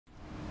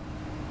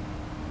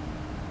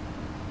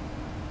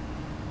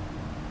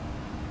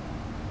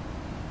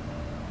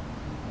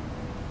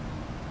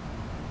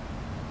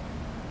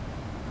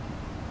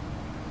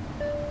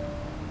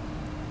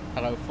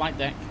Hello, flight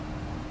deck. You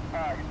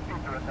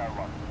speak to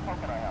SR1. How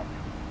can I help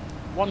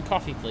you? One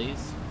coffee,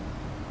 please.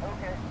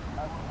 Okay,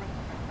 I will bring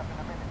the system in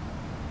a minute.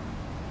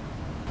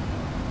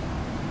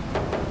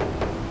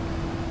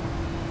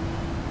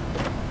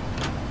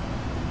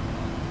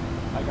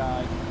 Hi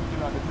guys, do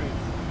not retreat.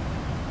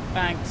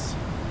 Thanks.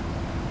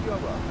 You're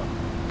welcome.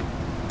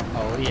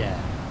 Oh, yeah.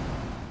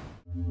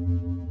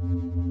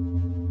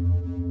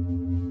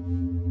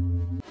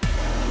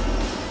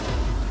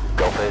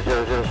 Golf Air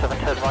 007,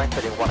 turn right,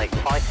 heading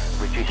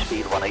 185, reduce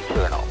speed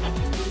 180 knots.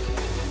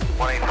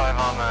 185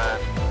 on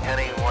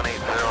heading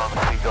 180 on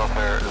speed Golf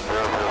Air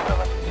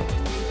 007.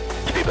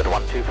 Speedbird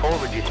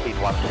 124, reduce speed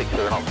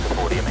 160 knots to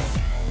 40 me.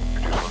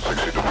 Reduce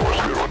 160 to 40,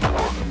 speed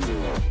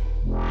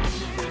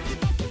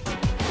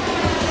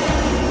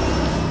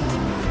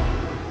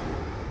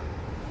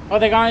 124. Hi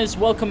there guys,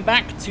 welcome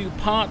back to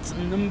part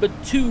number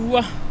 2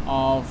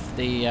 of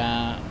the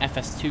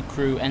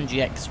FS2Crew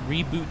NGX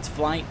reboot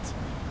flight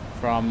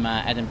from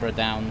Edinburgh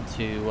down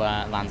to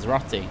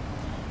Lanzarote.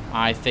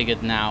 I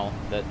figured now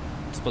that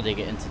splitting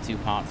it into 2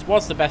 parts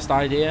was the best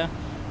idea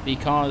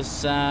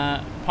because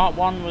part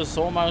 1 was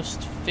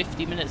almost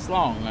 50 minutes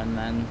long and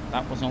then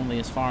that was only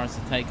as far as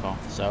the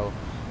takeoff, so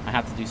I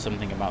had to do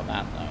something about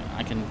that.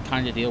 I can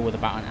kind of deal with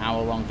about an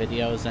hour-long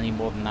videos. Any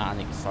more than that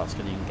and it starts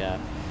getting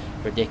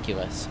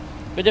ridiculous.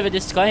 Bit of a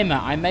disclaimer,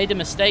 I made a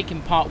mistake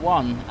in part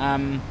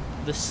 1.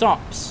 The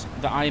SOPs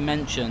that I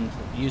mentioned,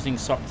 using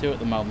SOP 2 at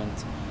the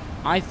moment,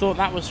 I thought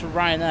that was for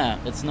Ryanair.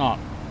 It's not.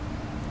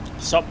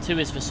 SOP 2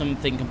 is for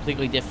something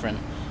completely different.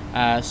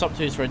 SOP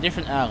 2 is for a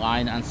different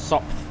airline, and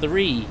SOP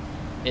 3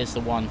 is the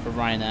one for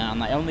Ryanair,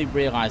 and I only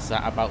realised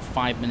that about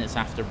 5 minutes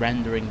after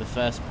rendering the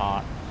first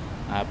part.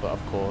 But of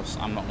course,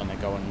 I'm not going to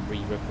go and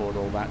re-record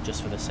all that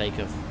just for the sake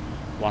of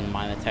one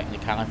minor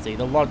technicality.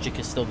 The logic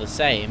is still the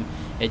same,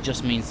 it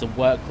just means the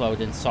workload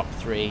in SOP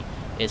 3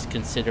 is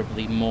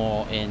considerably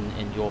more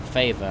in your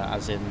favour,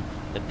 as in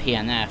the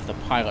PNF, the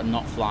pilot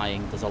not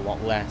flying, does a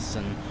lot less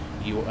and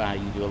you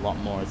do a lot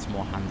more, it's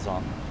more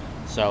hands-on.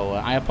 So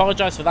I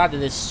apologise for that.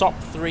 It is SOP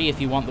 3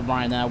 if you want the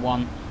Ryanair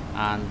one,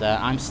 and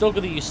I'm still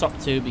going to use SOP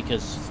 2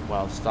 because,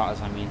 well,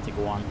 starters I mean to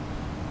go on,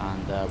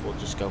 and we'll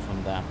just go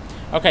from there.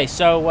 Okay,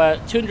 so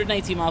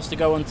 280 miles to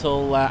go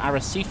until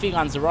Arrecife,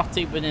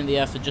 Lanzarote. Been in the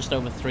air for just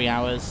over 3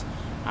 hours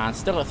and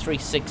still at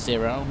 360.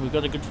 We've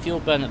got a good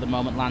fuel burn at the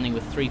moment, landing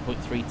with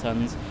 3.3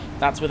 tons.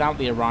 That's without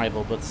the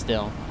arrival, but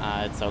still,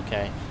 it's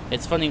okay.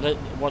 It's funny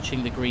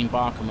watching the green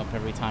bar come up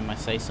every time I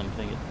say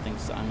something. It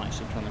thinks that I'm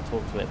actually trying to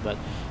talk to it, but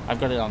I've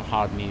got it on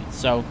hard mute.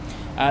 So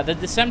the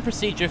descent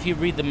procedure, if you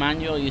read the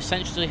manual, you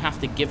essentially have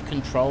to give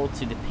control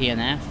to the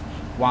PNF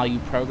while you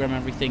program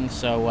everything.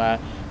 So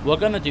we're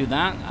going to do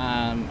that,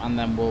 and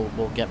then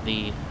we'll get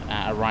the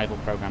arrival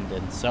programmed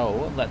in.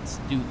 So let's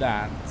do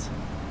that.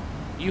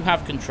 You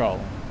have control.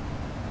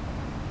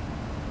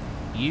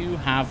 You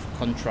have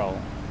control.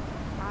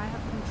 I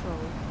have control.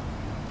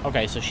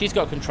 Okay, so she's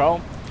got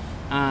control,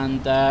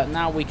 and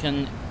now we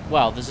can,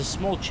 well, there's a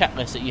small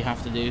checklist that you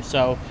have to do.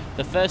 So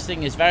the first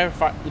thing is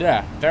verify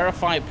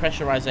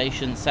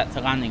pressurization set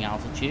to landing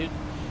altitude.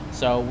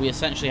 So we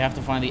essentially have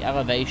to find the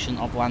elevation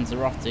of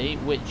Lanzarote,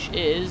 which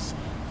is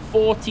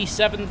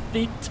 47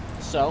 feet.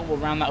 So we'll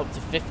round that up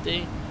to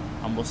 50,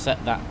 and we'll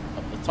set that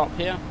up the top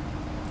here.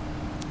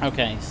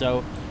 Okay,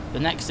 so the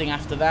next thing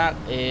after that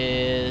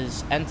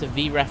is enter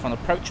VREF on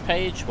approach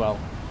page. Well,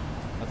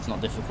 that's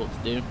not difficult to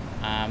do.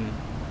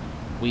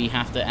 We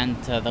have to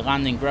enter the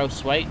landing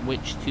gross weight,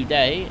 which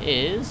today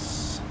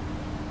is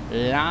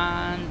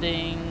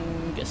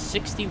landing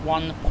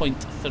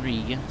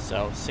 61.3,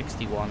 so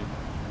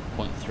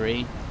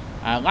 61.3.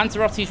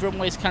 Lanzarote's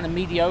runway is kind of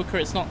mediocre.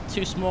 It's not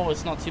too small,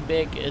 it's not too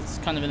big, it's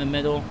kind of in the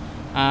middle.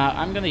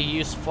 I'm going to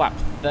use flap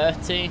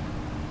 30.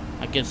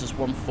 That gives us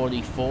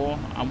 144,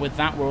 and with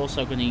that we're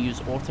also going to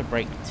use auto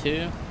brake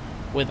 2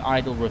 with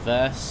idle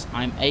reverse.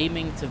 I'm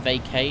aiming to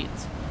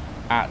vacate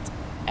at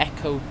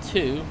Echo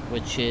 2,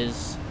 which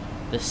is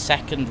the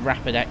second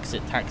rapid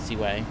exit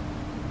taxiway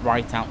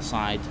right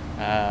outside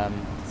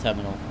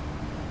terminal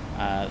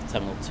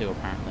 2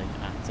 apparently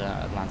at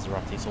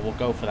Lanzarote. So we'll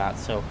go for that.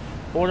 So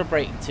auto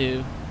brake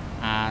 2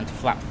 and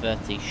flap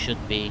 30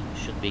 should be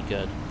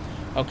good.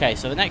 Okay,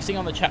 so the next thing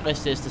on the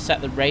checklist is to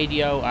set the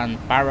radio and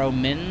baro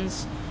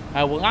mins.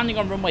 We're landing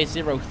on runway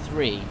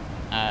 03.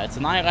 It's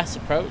an ILS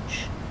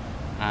approach,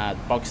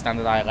 bog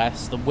standard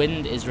ILS. The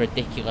wind is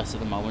ridiculous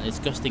at the moment. It's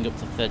gusting up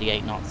to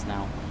 38 knots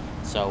now.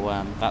 So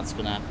that's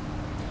going to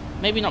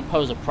maybe not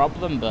pose a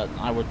problem, but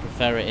I would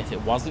prefer it if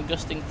it wasn't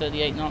gusting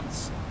 38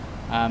 knots.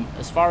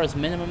 As far as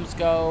minimums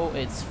go,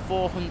 it's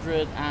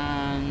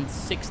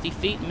 460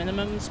 feet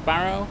minimums,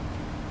 baro.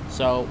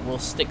 So we'll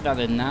stick that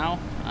in now.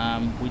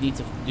 We need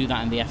to do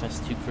that in the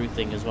FS2Crew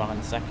thing as well in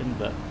a second,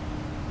 but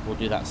we'll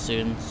do that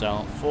soon.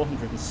 So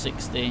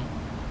 460.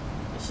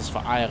 This is for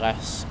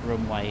ILS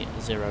runway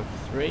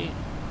 03.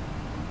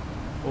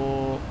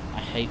 Or I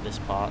hate this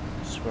part.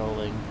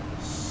 Scrolling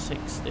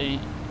 60.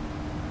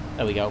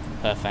 There we go.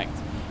 Perfect.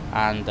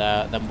 And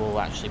then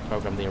we'll actually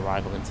program the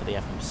arrival into the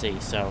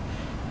FMC. So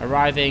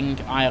arriving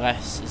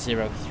ILS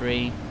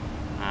 03,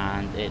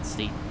 and it's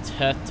the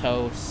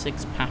Turto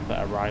 6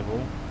 Papa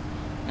arrival.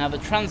 Now the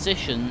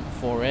transition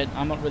for it,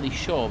 I'm not really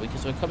sure,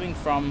 because we're coming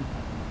from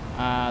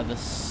the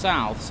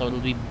south, so it'll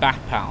be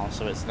Bapal,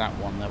 so it's that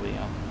one. There we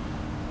go.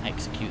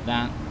 Execute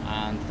that,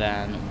 and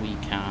then we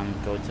can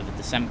go to the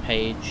descent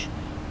page,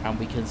 and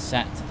we can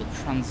set the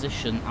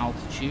transition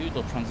altitude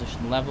or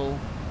transition level,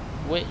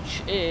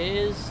 which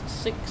is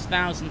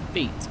 6,000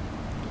 feet,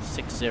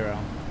 60. So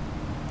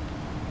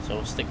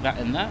we'll stick that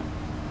in there,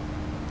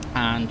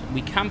 and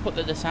we can put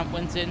the descent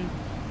winds in.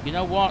 You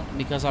know what?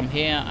 Because I'm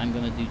here, I'm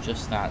going to do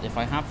just that. If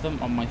I have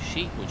them on my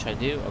sheet, which I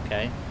do,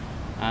 okay.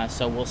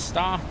 So we'll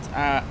start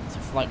at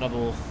flight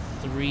level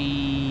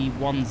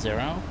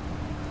 310,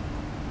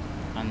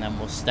 and then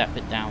we'll step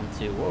it down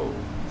to, whoa,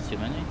 that's too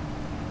many.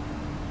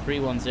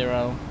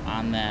 310,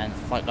 and then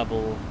flight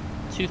level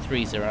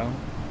 230,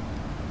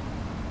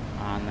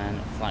 and then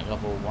flight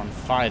level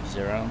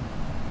 150.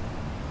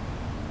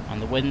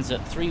 And the winds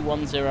at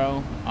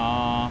 310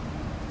 are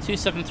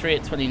 273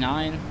 at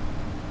 29,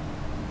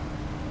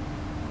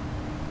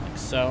 like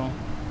so.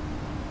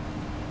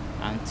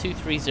 And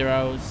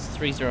 230 is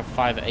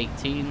 305 at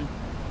 18.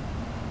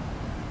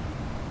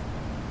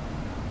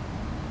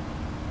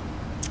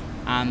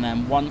 And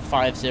then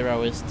 150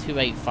 is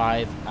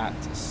 285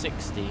 at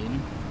 16.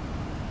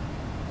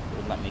 It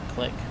would let me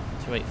click.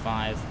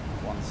 285,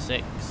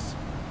 16.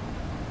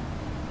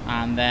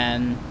 And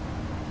then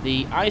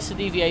the ISO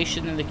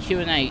deviation and the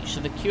QNH. So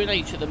the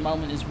QNH at the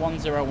moment is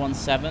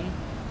 1017.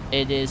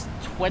 It is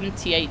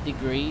 28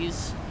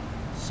 degrees.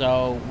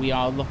 So we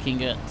are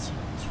looking at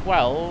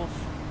 12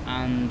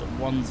 and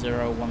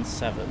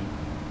 1017.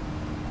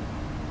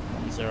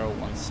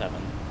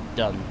 1017.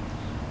 Done.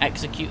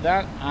 Execute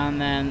that,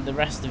 and then the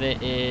rest of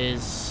it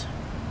is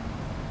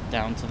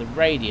down to the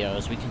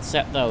radios. We can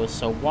set those.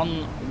 So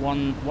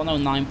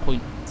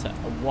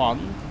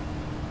 109.1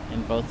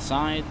 in both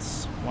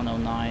sides,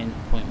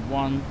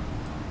 109.1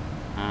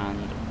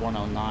 and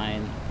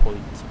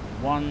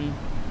 109.1,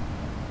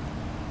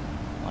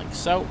 like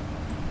so.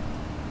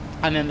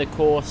 And then the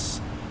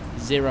course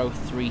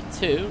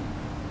 032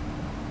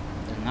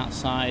 in that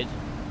side,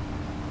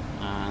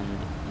 and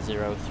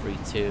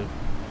 032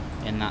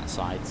 in that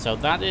side. So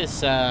that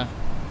is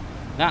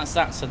that's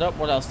that set up.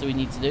 What else do we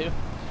need to do?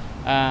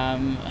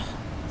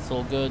 It's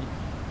all good.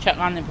 Check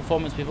landing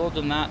performance, we've all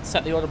done that.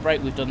 Set the order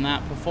brake, we've done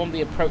that. Perform the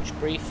approach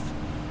brief.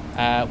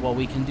 Well,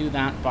 we can do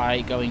that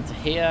by going to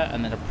here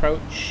and then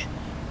approach.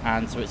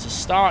 And so it's a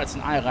start, it's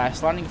an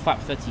ILS, landing flap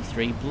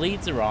 33,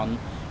 bleeds are on.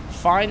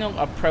 Final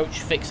approach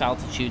fixed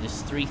altitude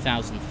is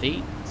 3,000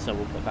 feet, so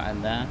we'll put that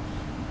in there.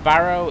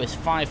 Barrow is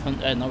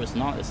 500, no it's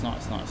not, it's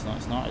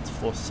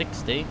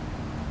 460.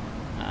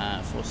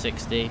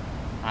 460,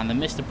 and the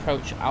missed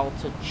approach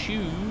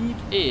altitude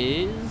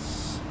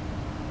is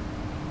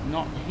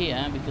not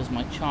here because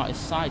my chart is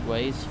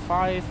sideways.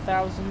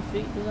 5,000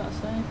 feet, does that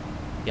say?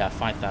 Yeah,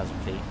 5,000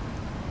 feet.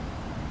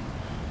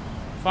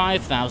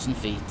 5,000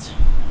 feet.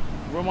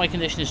 Runway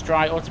condition is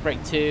dry. Auto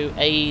brake 2.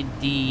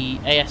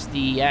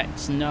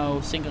 ASDX,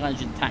 no. Single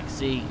engine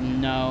taxi,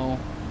 no.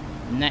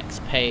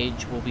 Next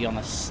page will be on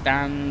a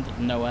stand,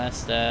 no air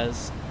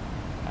stairs.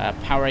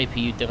 Power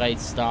APU delayed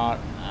start.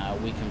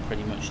 We can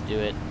pretty much do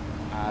it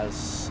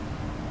as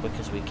quick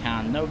as we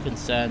can. No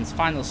concerns.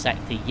 Final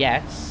sector,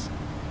 yes.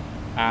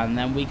 And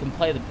then we can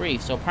play the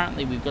brief. So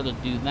apparently we've got to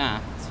do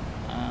that.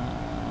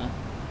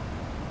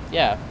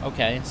 Yeah,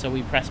 okay. So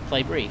we press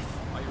play brief.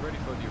 Are you ready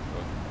for the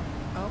approach?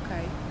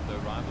 Okay. The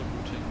arrival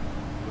routing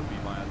will be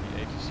via the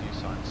ATC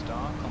assigned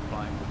star,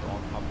 complying with all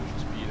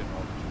published speed and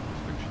altitude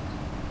restrictions.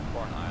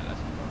 For an ILS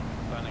approach,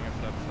 planning a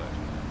flap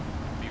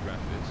 30. VREF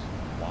is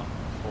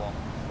 144.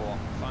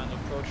 Final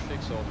approach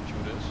fixed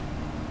altitude is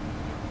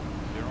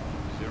 0,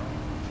 0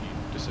 feet.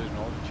 Decision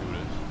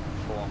altitude is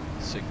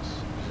 460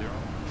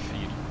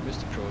 feet.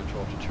 Missed approach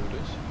altitude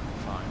is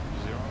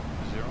 5000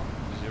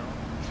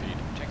 feet.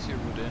 Taxi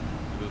route in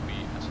will be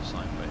as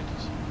assigned by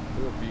ATC.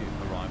 We will be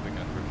arriving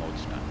at remote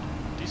stand.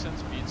 Descent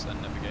speeds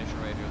and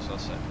navigation radios are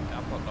set.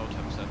 Airport no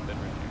temps have been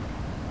reviewed.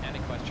 Any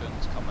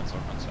questions, comments or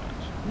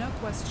concerns? No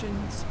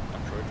questions.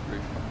 Approach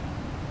brief.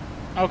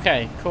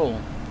 Okay, cool.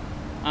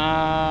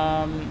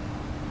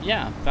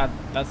 Yeah,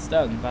 that's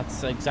done.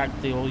 That's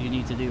exactly all you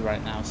need to do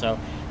right now. So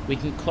we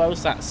can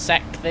close that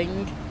sec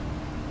thing.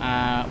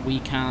 We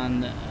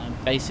can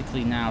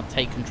basically now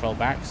take control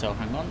back. So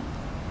hang on.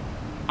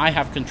 I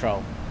have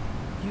control.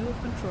 You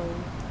have control.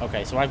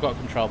 Okay, so I've got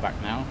control back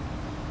now.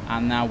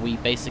 And now we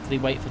basically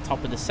wait for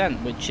top of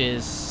descent, which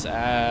is,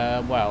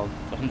 well,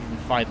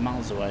 105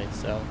 miles away.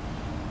 So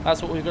that's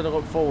what we've got to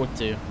look forward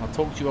to. I'll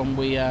talk to you when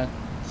we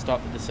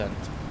start the descent.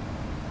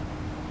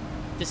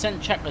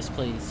 Descent checklist,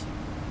 please.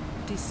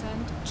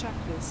 Descent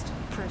checklist.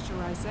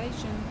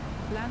 Pressurization.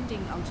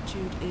 Landing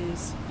altitude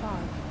is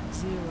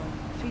 50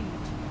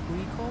 feet.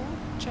 Recall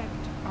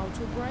checked.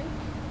 Auto brake.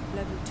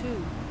 Level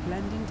 2.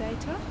 Landing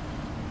data.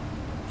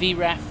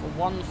 VREF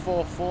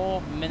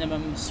 144.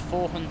 Minimums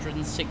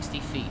 460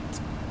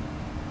 feet.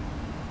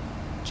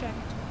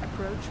 Checked.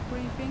 Approach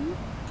briefing.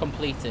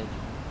 Completed.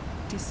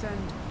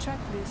 Descent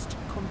checklist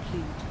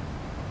complete.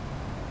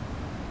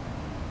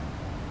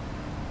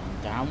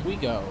 down we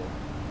go.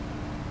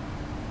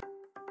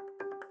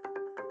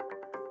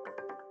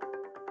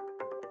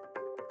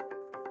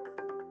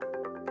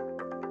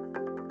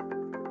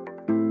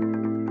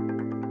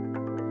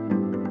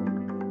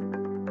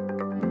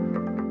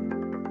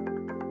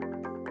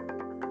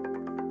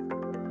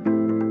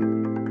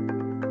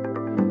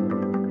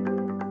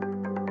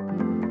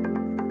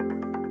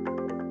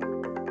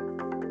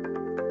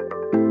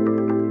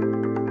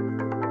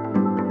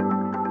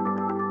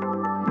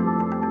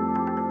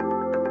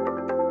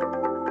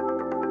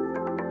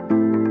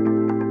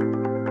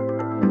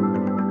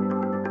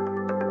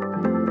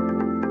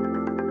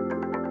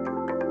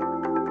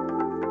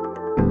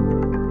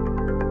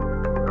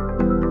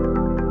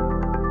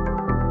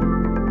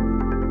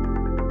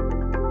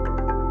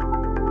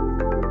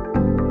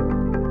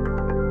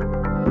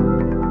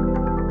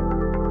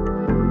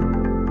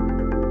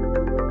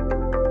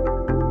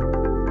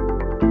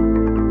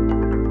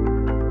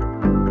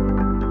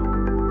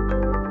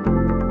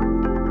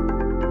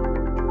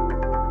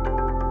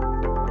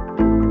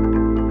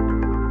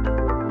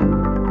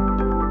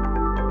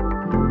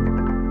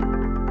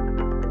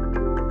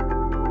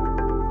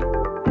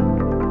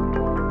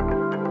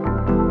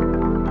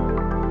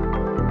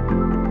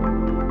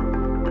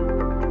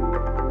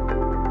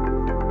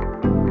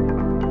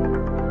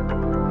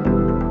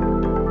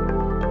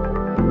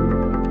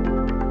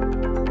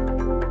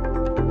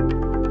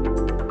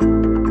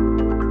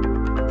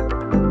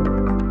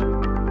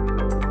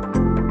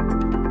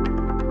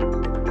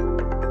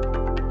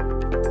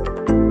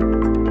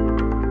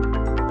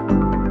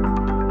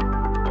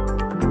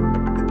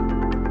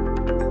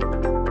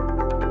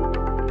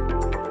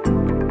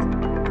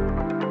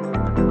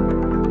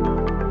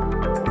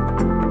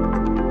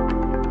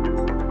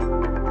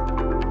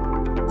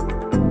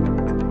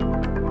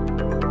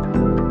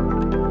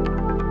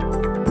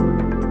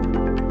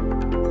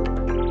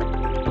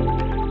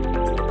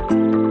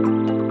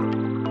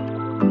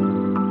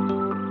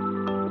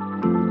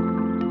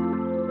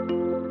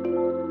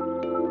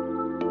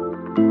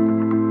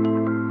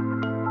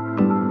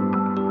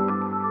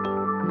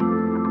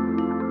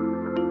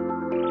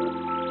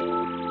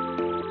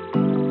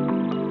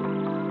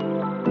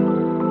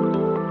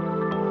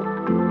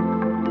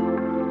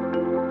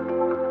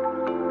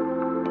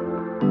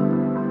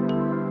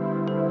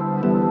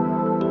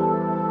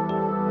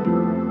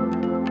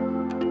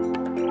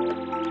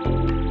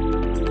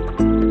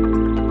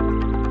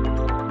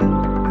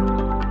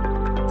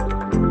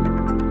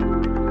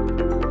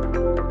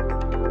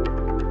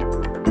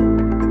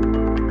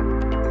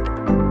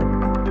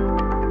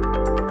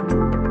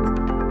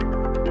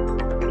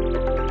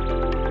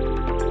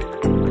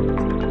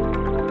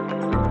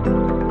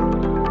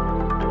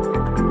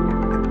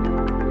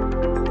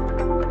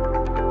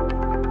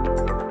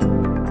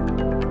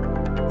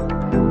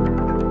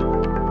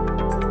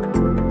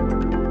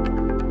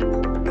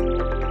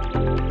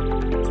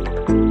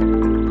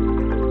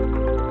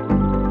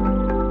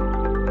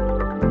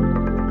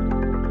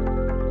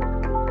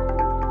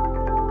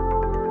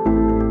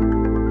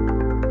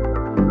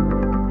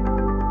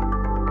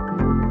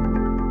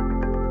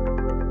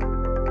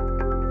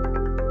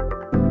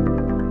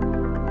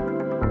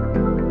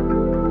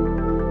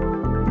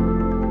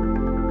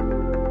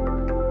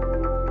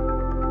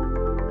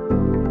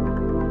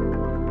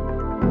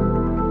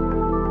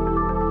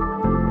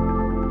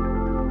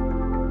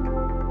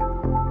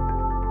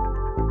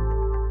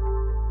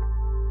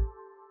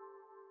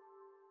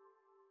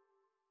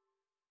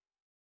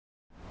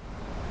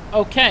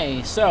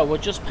 Okay, so we're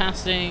just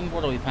passing,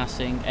 what are we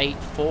passing?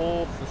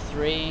 8.4 for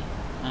 3,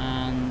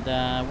 and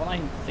what I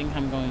think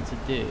I'm going to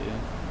do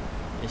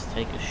is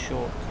take a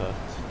shortcut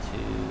to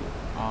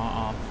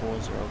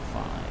RR405,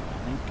 I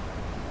think.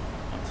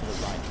 Up to the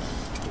right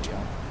there, here we go.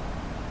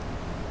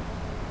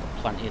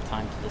 Got plenty of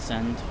time to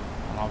descend,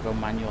 and I'll go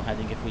manual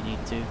heading if we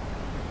need to.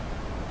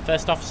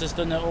 First officer's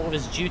done all of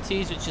his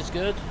duties, which is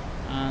good,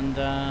 and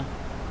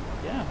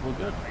yeah, we're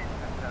good.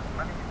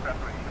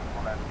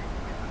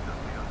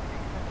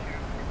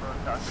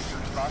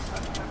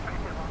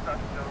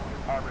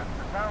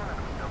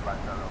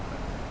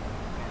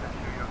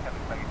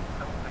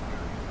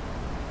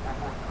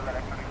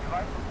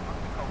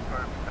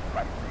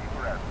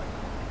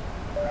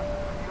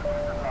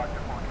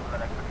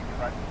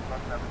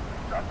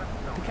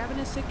 The cabin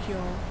is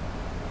secure.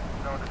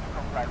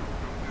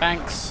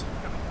 Thanks.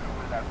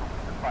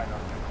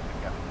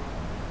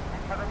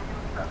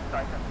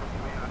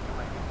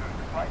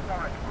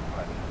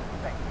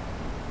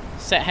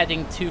 Set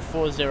heading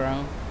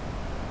 240.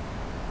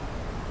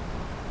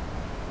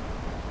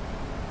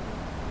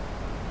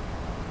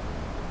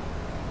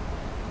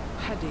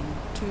 Heading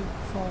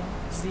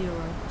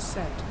 240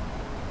 set.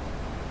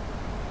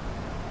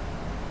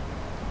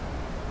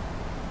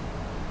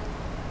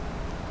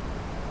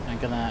 I'm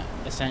gonna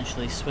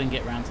essentially swing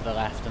it round to the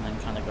left and then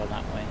kind of go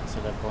that way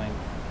instead of going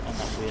on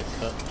that weird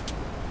cut.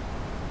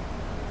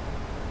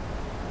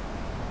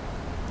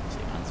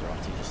 See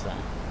Lanzarote just there.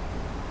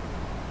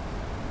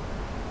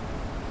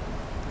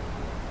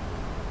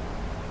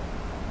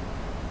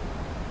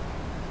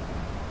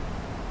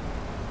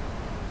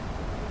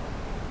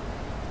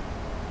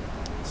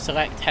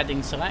 Select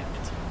heading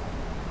select.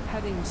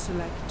 Heading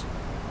select.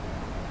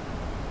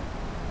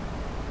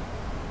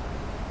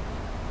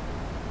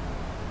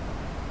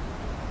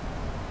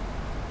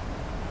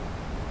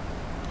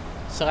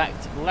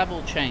 Select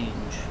level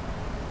change.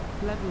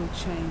 Level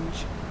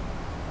change.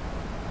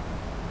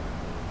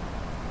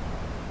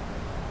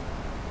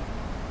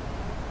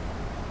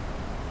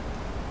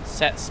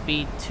 Set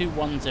speed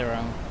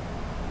 210.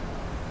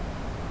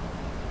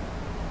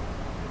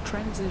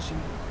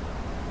 Transition.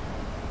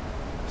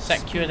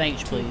 Set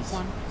QNH please.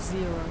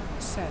 210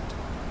 set.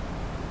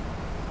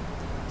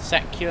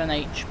 Set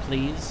QNH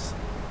please.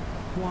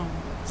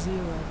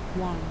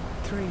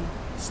 1013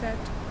 set.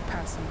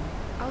 Passing.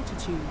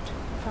 Altitude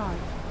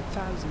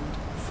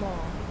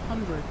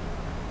 5,400.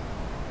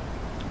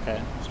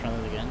 Okay, let's try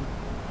that again.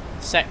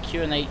 Set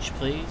QNH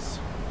please.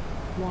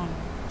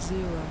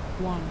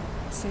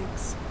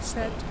 1016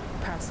 set.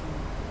 Passing.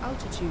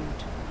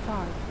 Altitude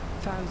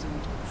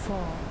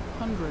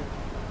 5,400.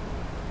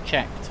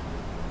 Checked.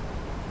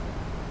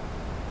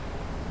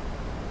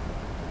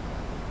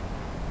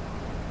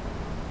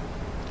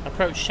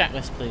 Approach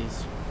checklist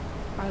please.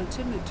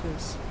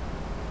 Altimeters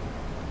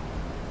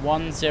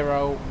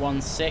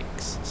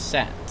 1016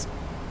 set.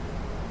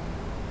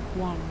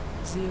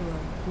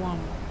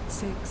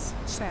 1016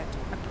 set.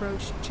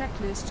 Approach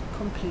checklist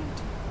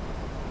complete.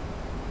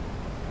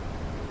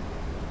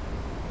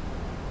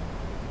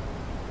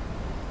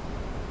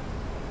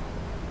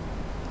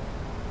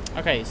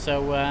 Okay,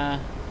 so you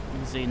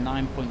can see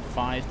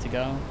 9.5 to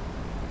go.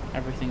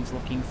 Everything's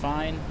looking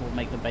fine. We'll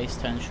make the base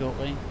turn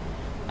shortly.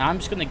 Now I'm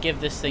just going to give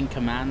this thing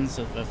commands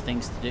of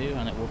things to do,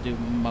 and it will do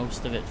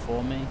most of it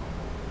for me.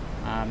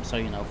 So,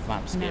 you know,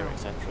 flaps, gear,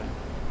 etc. I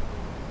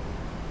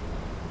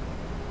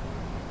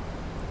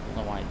don't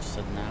know why I just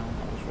said now.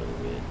 That was really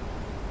weird.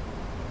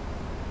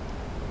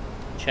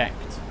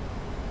 Checked.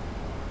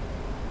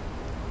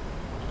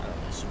 I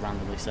just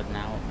randomly said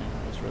now at me.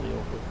 That was really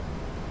awkward.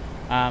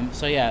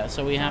 So yeah,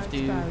 so we have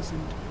to...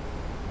 5,000.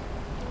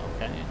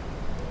 Okay.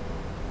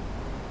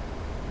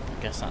 I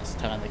guess that's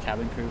telling the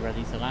cabin crew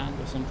ready to land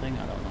or something,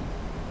 I don't know.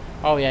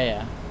 Oh yeah,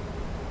 yeah.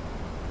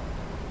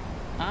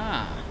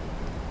 Ah.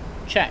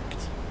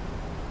 Checked.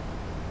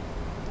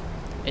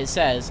 It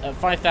says, at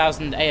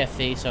 5,000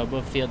 AFE, so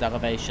above field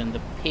elevation,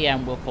 the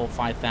PM will call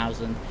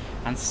 5,000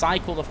 and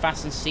cycle the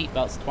fasten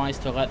seatbelts twice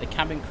to alert the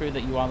cabin crew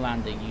that you are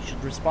landing. You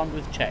should respond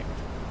with checked.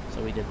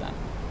 So we did that.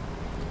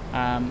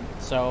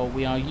 So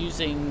we are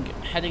using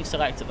heading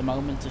select at the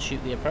moment to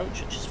shoot the approach,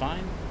 which is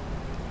fine.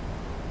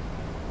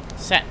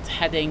 Set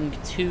heading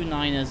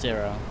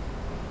 290.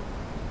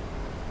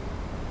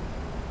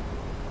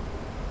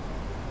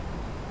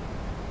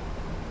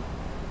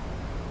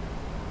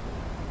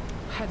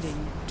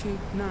 Heading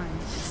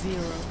 290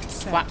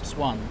 set. Flaps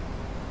 1.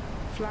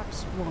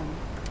 Flaps 1.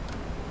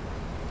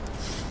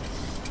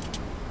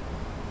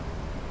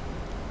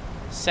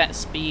 Set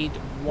speed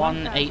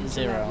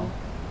 180. level.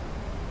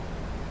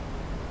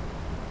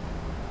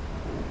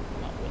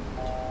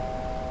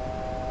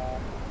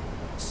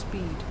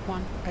 Speed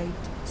 180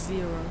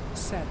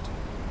 set.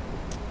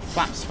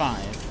 Flaps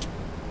 5.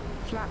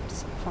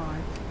 Flaps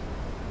 5.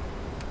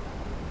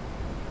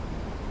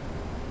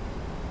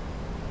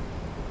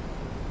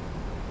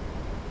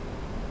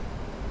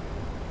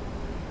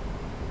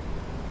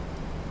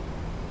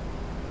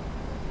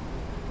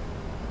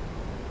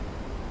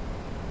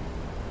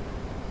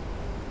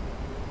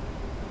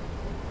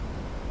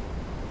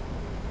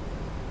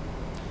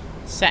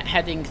 Set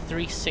heading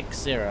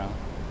 360.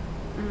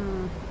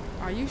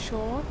 Are you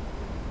sure?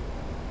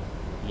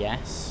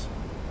 Yes.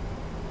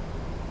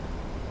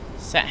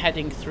 Set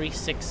heading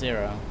 360.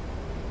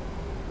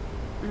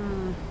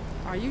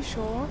 Are you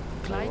sure?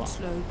 Glide what?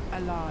 slope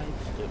alive.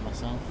 I'll do it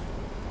myself.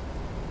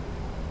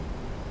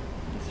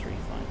 Do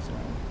 350.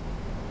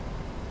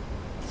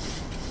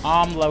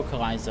 Arm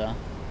localizer.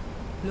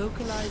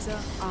 Localizer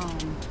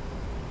armed.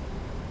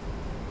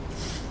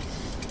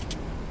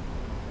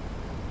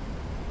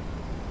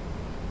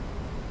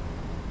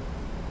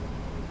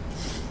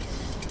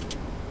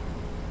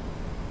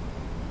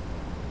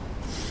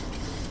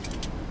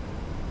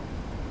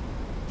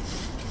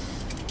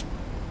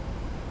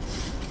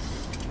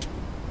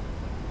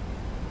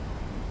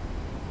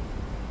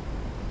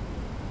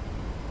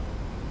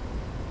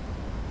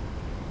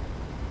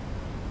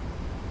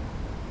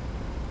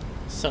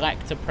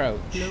 Select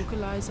approach.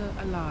 Localizer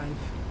alive.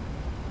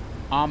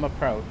 Arm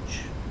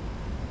approach.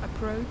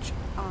 Approach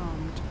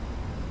armed.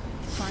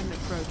 Find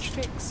approach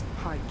fix.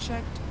 Height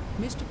checked.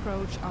 Missed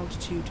approach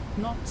altitude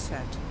not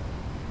set.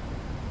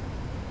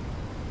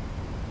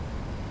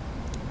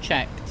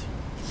 Checked.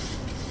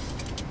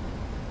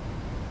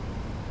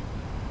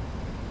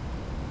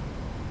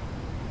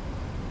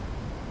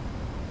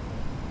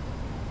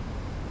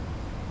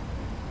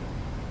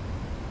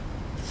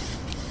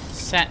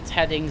 Set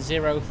heading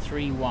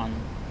 031.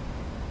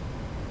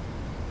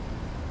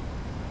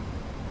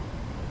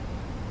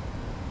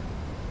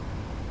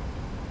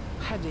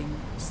 Heading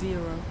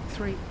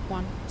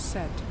 031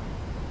 set.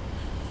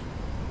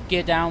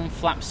 Gear down,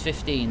 flaps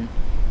 15.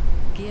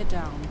 Gear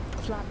down.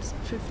 Flaps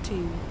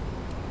 15.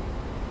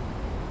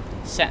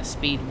 Set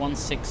speed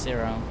 160.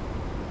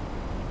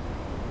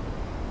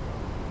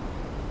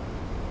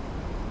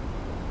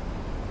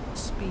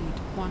 Speed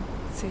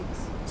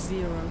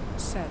 160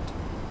 set.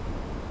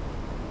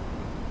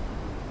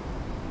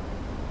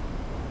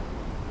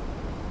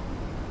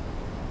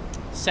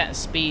 Set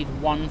speed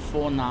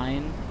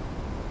 149.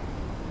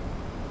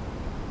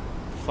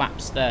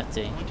 Flaps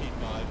 30.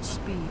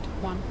 Speed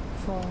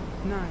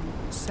 149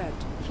 set.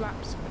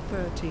 Flaps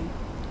 30.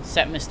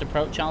 Set missed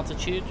approach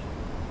altitude.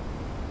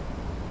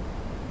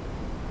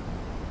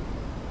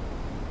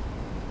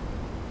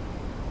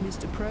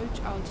 Missed approach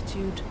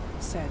altitude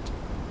set.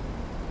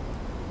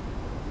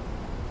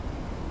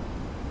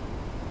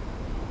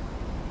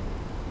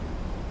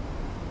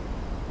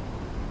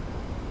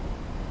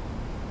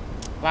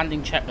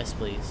 Landing checklist,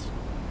 please.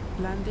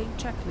 Landing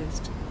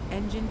checklist.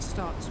 Engine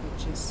start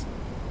switches.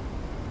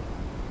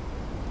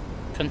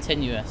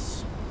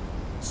 Continuous.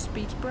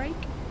 Speed brake.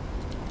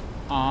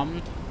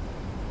 Armed.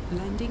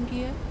 Landing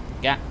gear.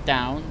 Gap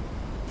down.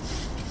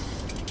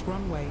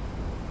 Runway.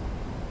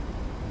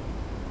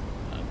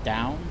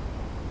 Down.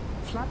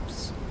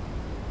 Flaps.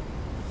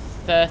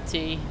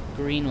 30.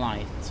 Green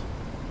light.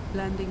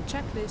 Landing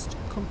checklist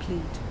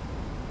complete.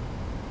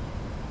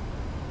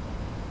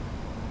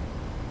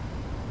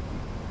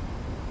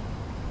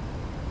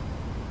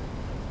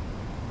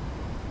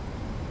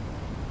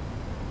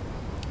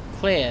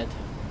 Cleared.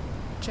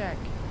 Check.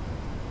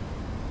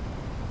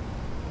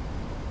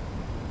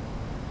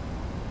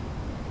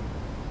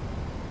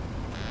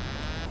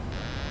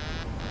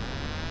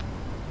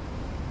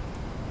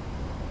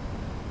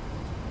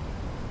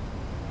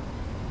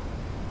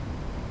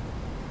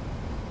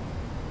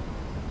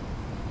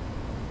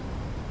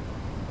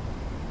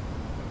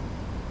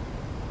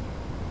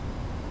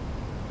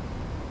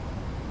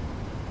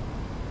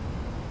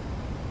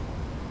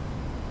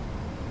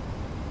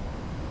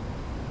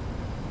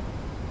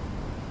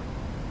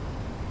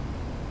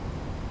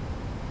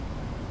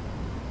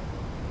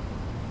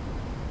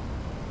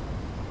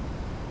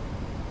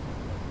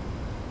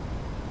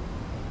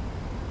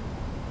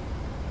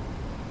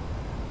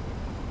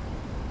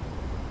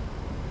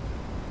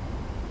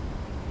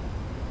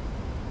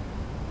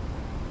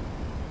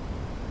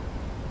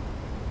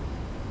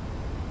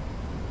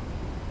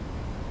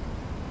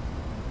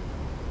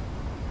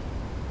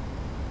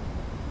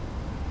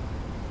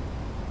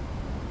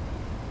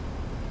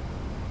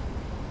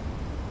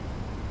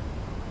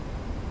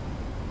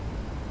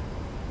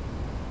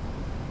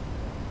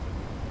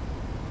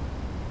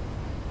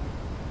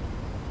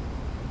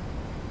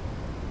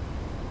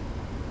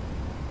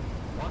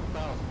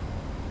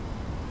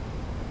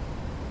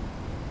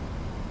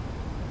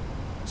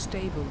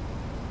 Stable.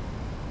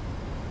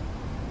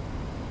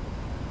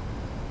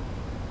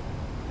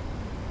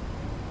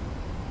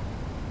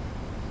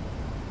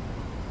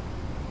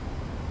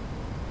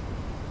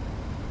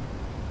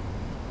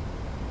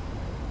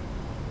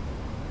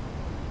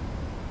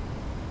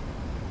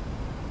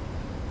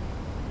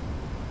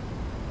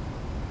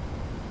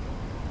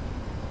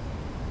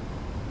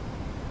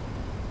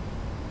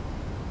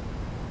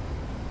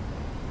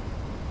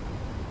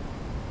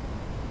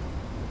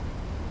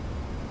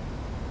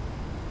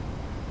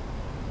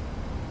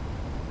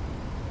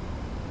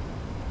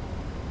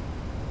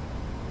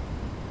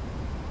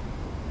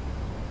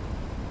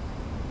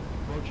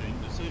 Approaching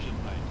decision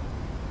height.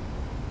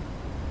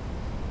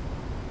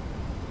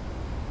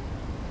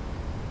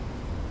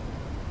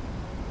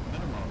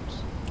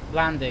 Minimums.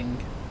 Landing.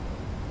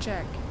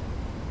 Check.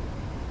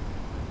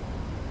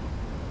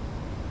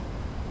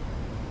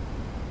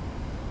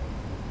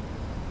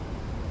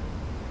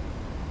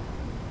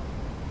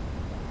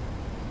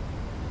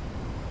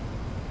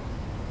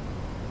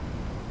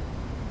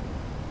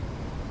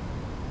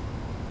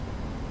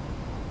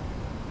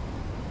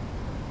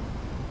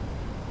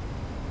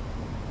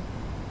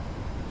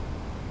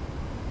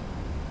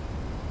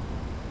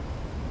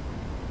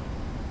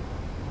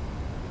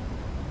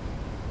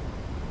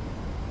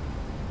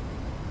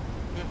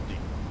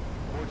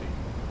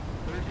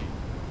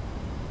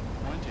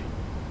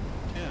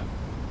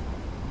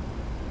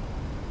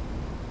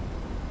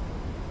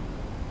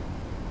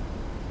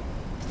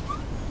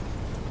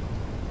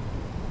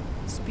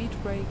 Speed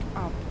brake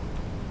up.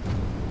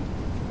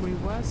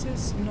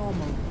 Reverses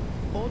normal.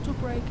 Auto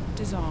brake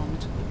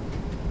disarmed.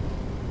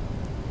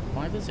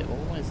 Why does it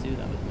always do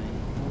that with me?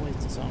 Always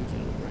disarms the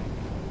auto brake.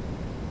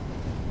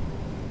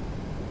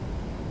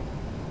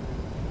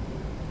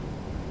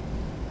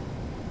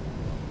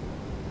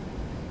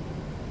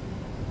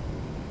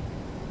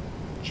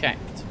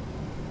 Checked.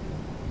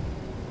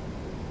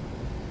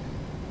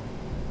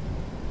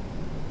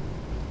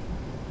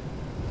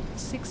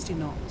 $60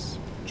 knots.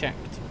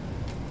 Checked.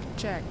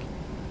 Check.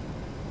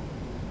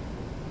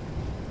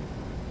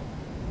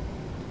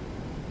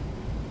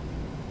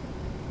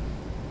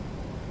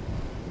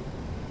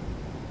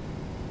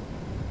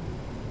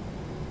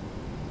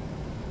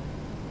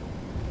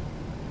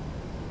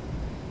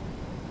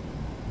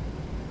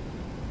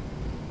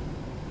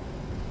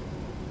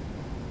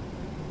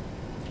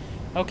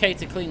 Okay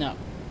to clean up.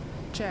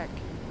 Check.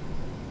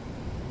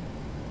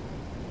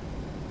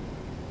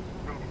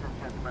 Ladies and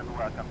gentlemen,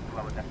 welcome to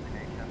our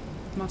destination.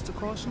 Master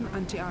caution,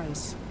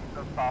 anti-ice.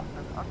 Don't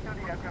fasten until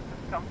the aircraft has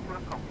come to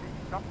a complete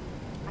stop.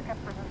 The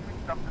captain has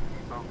switched off the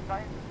seatbelt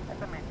sign and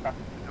the main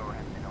passenger door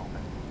has been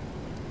opened.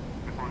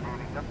 Before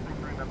leaving, just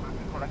please remember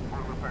to collect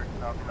all your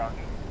personal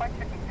belongings by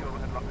checking the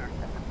overhead lockers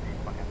and the seat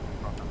pockets in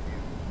front of you.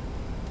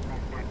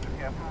 Please be extra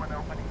careful when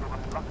opening the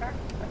overhead locker,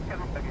 as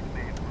carry baggage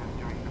may improve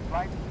during the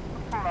flight or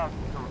fall out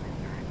with those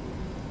injuries.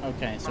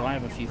 Okay, so I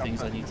have a few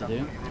things I need to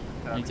do.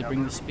 I need to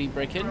bring the speed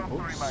brake in.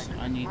 Oops.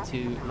 I need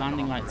to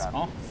landing lights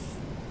off.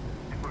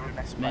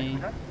 That's me.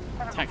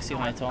 Taxi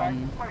light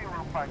on.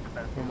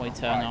 Runway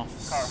turn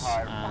offs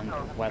and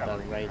weather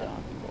radar.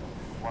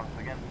 Once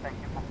again, thank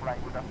you for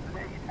flying with us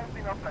today. It has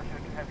been our pleasure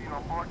to have you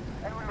on board,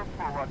 and we look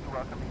forward to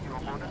welcoming you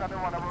on board another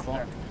one of our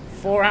friends.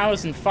 4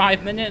 hours and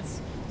 5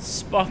 minutes.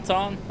 Spot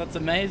on. That's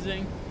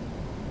amazing.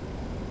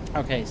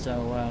 Okay,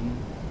 so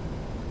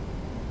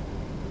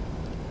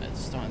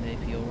it's starting the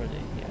AP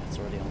already. Yeah, it's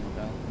already on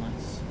the go.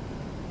 Nice.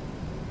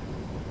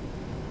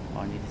 Oh,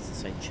 I needed to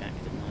say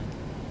checked, didn't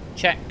I?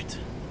 Checked.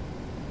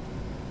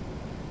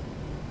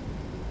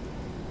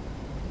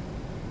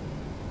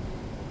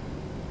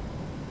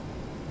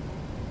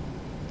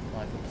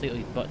 Well, I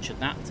completely butchered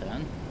that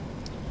turn.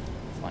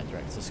 Flight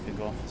directors can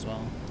go off as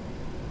well.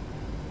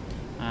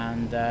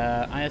 And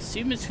I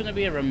assume it's going to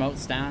be a remote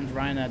stand.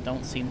 Ryanair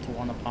don't seem to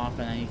want to park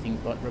on anything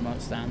but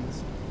remote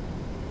stands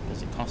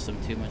because it costs them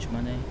too much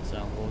money,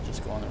 so we'll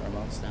just go on a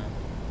remote stand.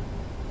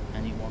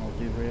 Any one will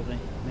do, really.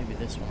 Maybe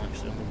this one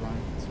actually on the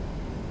right.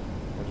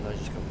 Or did I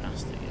just go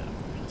past it? Yeah, I'll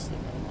go past it,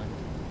 never mind.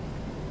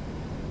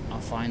 I'll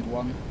find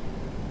one.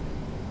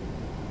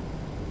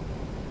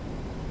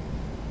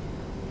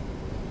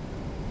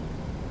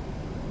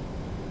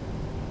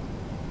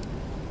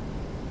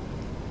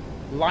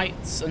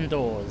 Lights and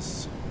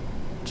doors.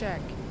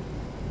 Check.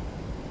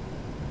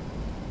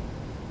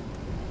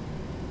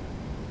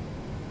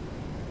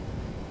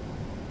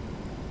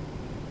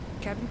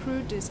 Cabin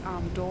crew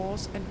disarm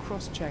doors and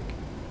cross-check.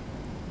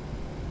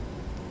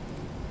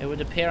 It would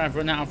appear I've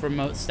run out of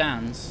remote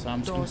stands, so I'm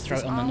just going to throw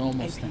it on the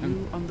normal stand.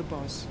 APU on the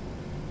boss.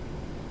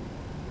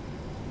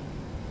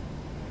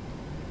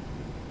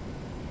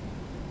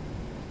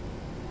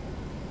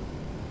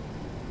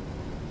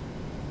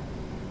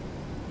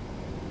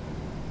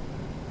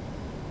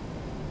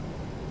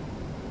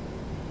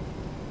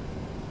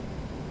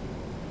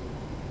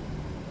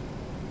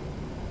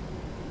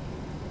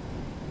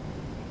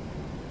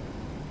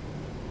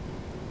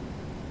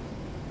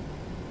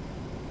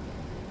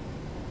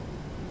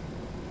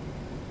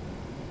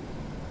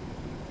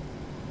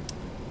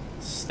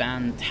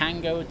 Stand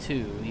Tango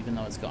 2, even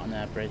though it's got an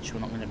air bridge,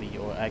 we're not going to be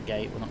your air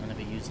gate, we're not going to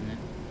be using it.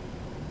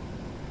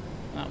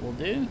 That will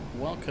do.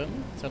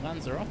 Welcome to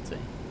Lanzarote.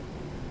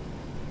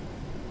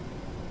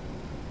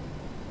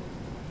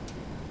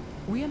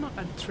 We are not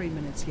at 3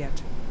 minutes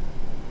yet.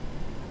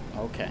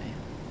 Okay,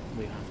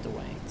 we have to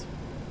wait.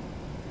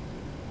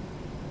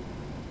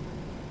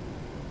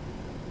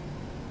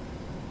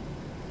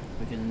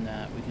 We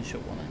can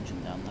shut one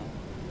engine down now.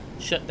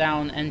 Shut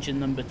down engine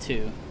number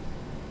 2.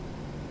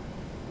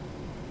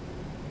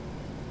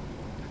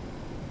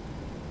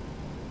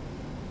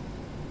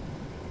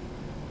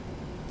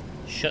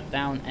 Shut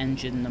down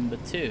engine number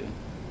 2.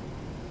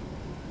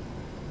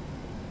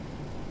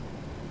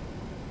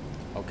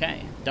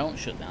 Okay, don't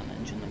shut down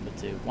engine number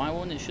 2. Why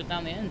won't it shut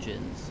down the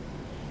engines?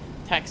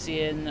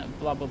 Taxi in,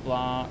 blah blah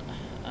blah.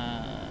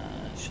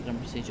 Shut down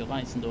procedure,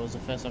 lights and doors. The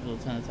first officer will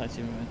turn the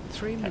taxi room.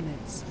 3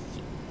 minutes.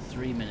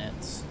 3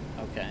 minutes.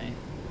 Okay.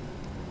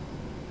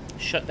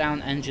 Shut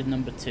down engine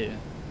number 2.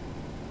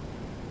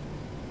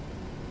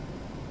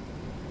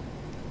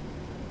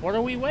 What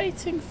are we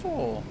waiting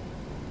for?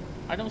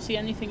 I don't see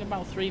anything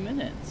about 3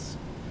 minutes.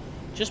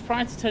 Just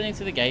prior to turning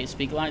to the gate,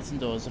 speak lights and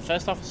doors. The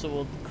first officer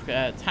will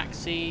turn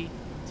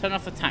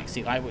off the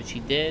taxi light, which he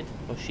did,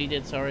 or she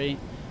did, sorry,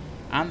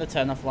 and the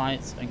turn off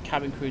lights, and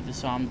cabin crew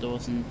disarm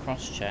doors and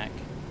cross-check.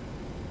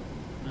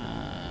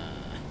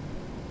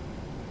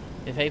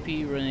 If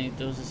APU running,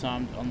 doors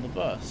disarmed on the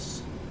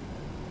bus.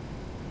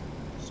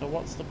 So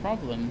what's the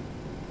problem?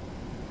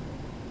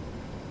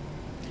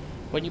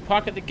 When you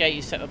park at the gate,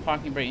 you set the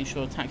parking brake,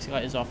 ensure the taxi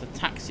light is off. The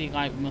taxi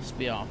light must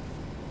be off.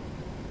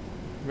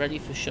 Ready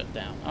for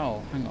shutdown.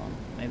 Oh, hang on.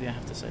 Maybe I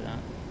have to say that.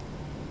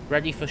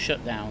 Ready for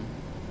shutdown.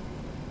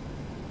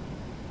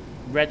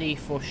 Ready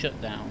for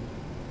shutdown.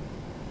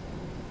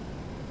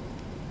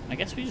 I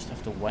guess we just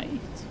have to wait.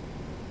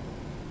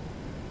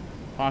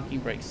 Parking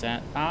brake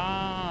set.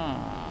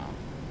 Ah.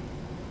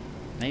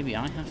 Maybe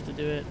I have to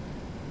do it.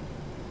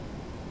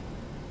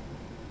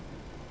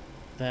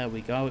 There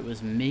we go. It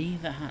was me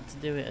that had to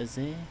do it, as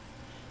if.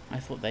 I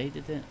thought they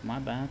did it. My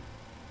bad.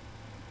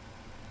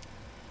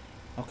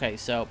 Okay,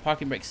 so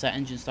parking brake set,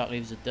 engine start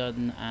levers are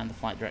done, and the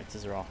flight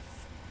directors are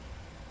off.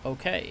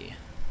 Okay.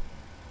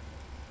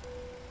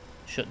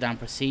 Shutdown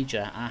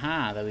procedure.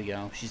 Aha, there we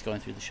go. She's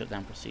going through the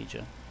shutdown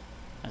procedure.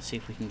 Let's see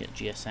if we can get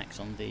GSX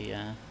on the...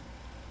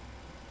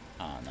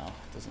 Oh no,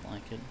 doesn't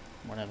like it.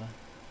 Whatever.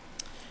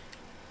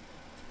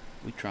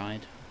 We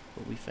tried,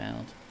 but we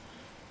failed.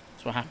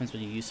 That's what happens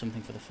when you use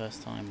something for the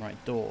first time.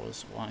 Right,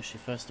 doors. Well,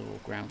 actually, first of all,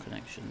 ground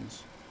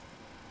connections.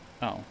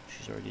 Oh,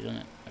 she's already done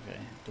it. Okay,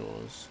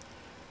 doors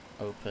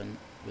open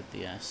with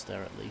the air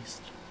stir at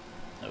least.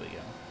 There we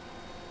go.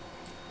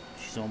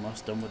 She's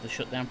almost done with the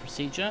shutdown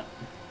procedure.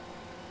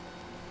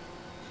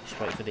 Just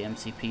wait for the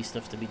MCP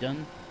stuff to be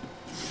done.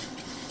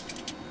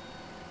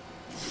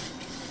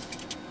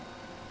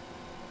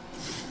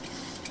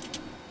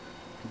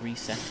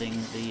 Resetting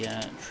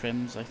the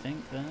trims, I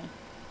think, there.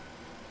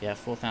 Yeah,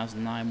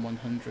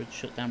 4009-100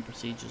 shutdown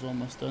procedure's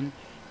almost done.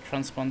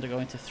 Transponder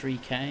going to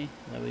 3K.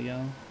 There we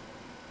go.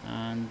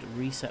 And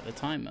reset the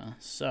timer.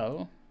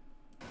 So,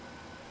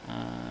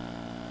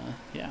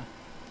 yeah.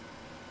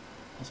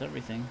 That's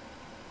everything.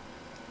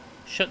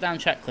 Shutdown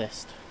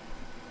checklist.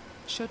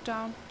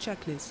 Shutdown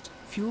checklist.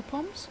 Fuel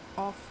pumps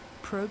off.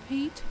 Probe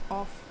heat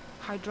off.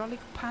 Hydraulic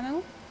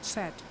panel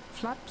set.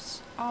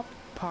 Flaps up.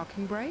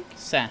 Parking brake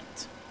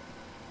Set.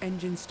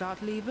 engine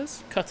start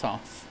levers Cut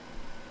off.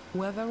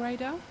 weather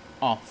radar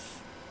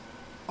Off.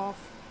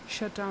 off.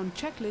 Shutdown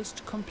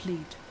checklist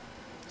complete.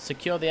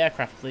 Secure the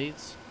aircraft,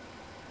 please.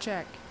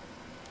 Check.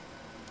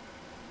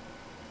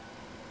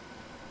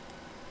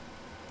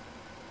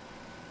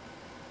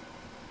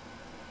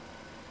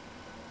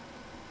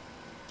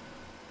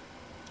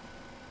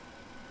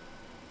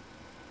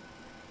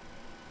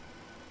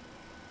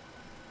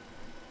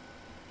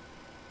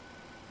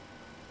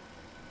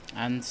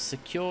 And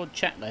secured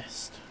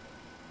checklist.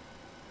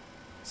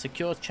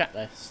 Secure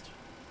checklist.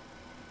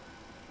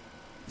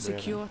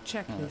 Secure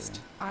checklist.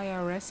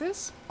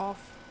 IRSs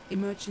off.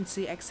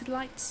 Emergency exit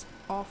lights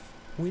off.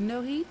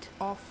 Window heat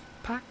off.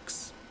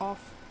 Packs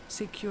off.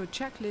 Secure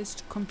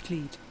checklist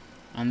complete.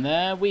 And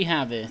there we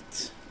have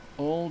it.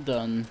 All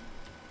done.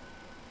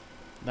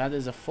 That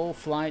is a full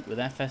flight with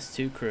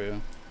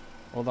FS2Crew.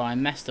 Although I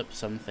messed up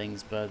some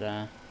things, but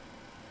the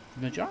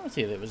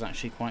majority of it was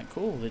actually quite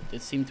cool.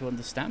 It seemed to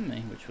understand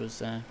me, which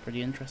was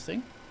pretty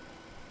interesting.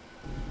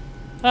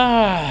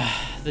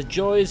 Ah, the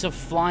joys of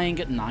flying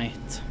at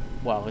night.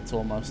 Well, it's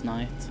almost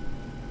night.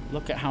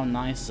 Look at how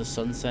nice the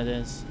sunset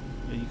is.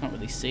 You can't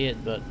really see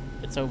it, but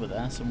it's over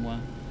there somewhere.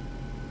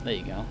 There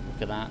you go.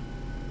 Look at that.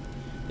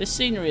 This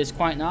scenery is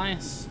quite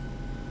nice.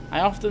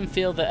 I often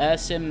feel that air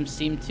sims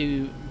seem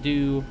to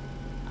do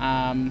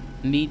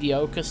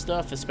mediocre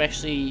stuff,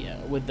 especially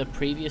with the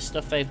previous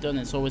stuff they've done.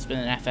 It's always been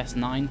an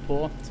FS9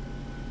 port,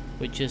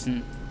 which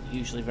isn't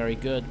usually very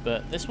good,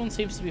 but this one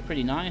seems to be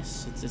pretty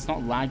nice. It's not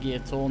laggy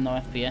at all, no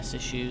FPS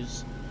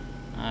issues,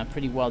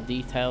 pretty well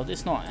detailed.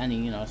 It's not any,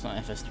 you know, it's not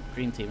FS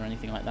Dream Team or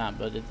anything like that,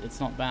 but it's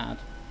not bad.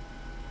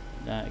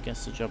 It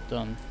gets the job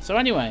done. So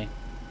anyway,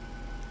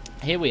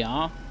 here we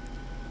are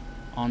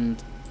on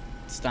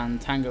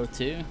stand Tango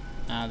 2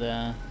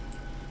 at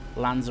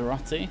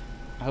Lanzarote.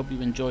 I hope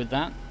you enjoyed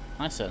that.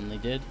 I certainly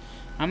did.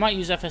 I might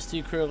use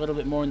FS2Crew a little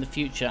bit more in the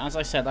future. As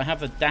I said, I have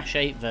the Dash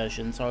 8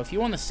 version, so if you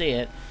want to see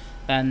it,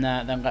 then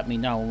let me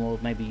know, and we'll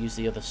maybe use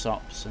the other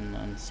SOPs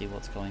and see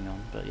what's going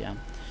on. But yeah,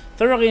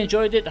 thoroughly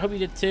enjoyed it. Hope you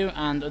did too,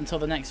 and until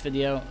the next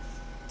video,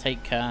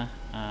 take care,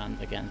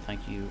 and again,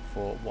 thank you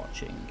for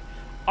watching.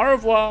 Au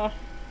revoir!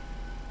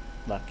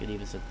 Look, it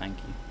even said thank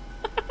you.